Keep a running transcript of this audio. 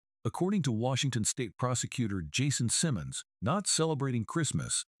According to Washington State Prosecutor Jason Simmons, not celebrating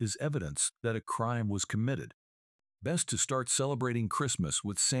Christmas is evidence that a crime was committed. Best to start celebrating Christmas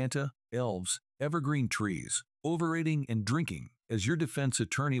with Santa, elves, evergreen trees, overeating and drinking, as your defense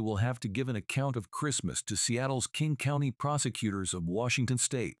attorney will have to give an account of Christmas to Seattle's King County prosecutors of Washington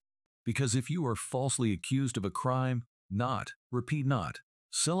State. Because if you are falsely accused of a crime, repeat not,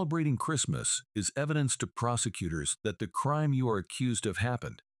 celebrating Christmas is evidence to prosecutors that the crime you are accused of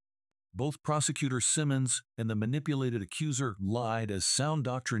happened. Both Prosecutor Simmons and the manipulated accuser lied, as Sound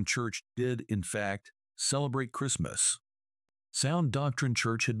Doctrine Church did, in fact, celebrate Christmas. Sound Doctrine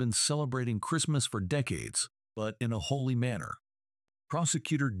Church had been celebrating Christmas for decades, but in a holy manner.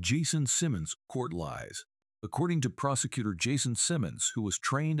 Prosecutor Jason Simmons court lies. According to Prosecutor Jason Simmons, who was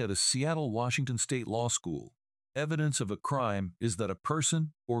trained at a Seattle, Washington State law school, evidence of a crime is that a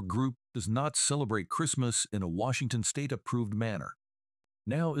person or group does not celebrate Christmas in a Washington State-approved manner.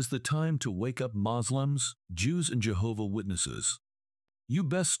 Now is the time to wake up, Muslims, Jews, and Jehovah's Witnesses. You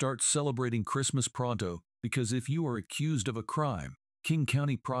best start celebrating Christmas pronto, because if you are accused of a crime, King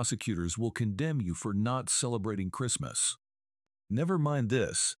County prosecutors will condemn you for not celebrating Christmas. Never mind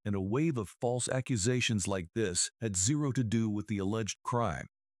this, and a wave of false accusations like this had zero to do with the alleged crime.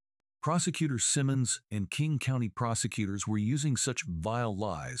 Prosecutor Simmons and King County prosecutors were using such vile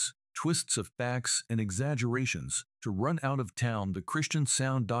lies, twists of facts, and exaggerations to run out of town the Christian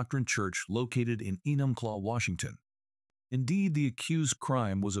Sound Doctrine Church located in Enumclaw, Washington. Indeed, the accused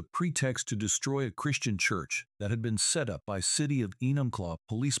crime was a pretext to destroy a Christian church that had been set up by City of Enumclaw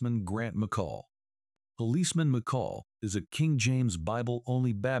policeman Grant McCall. Policeman McCall is a King James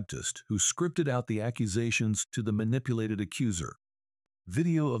Bible-only Baptist who scripted out the accusations to the manipulated accuser.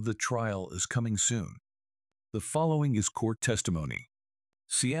 Video of the trial is coming soon. The following is court testimony.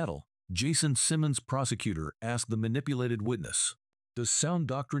 Seattle, Jason Simmons, prosecutor, asked the manipulated witness, "Does Sound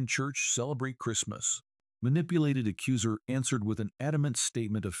Doctrine Church celebrate Christmas?" Manipulated accuser answered with an adamant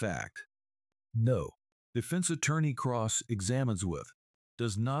statement of fact. No. Defense attorney cross-examines with,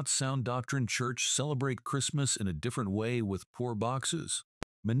 "Does not Sound Doctrine Church celebrate Christmas in a different way with poor boxes?"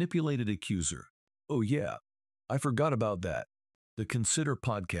 Manipulated accuser, "Oh yeah, I forgot about that." The Consider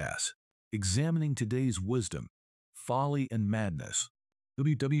Podcast, examining today's wisdom, folly, and madness.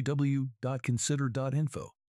 www.consider.info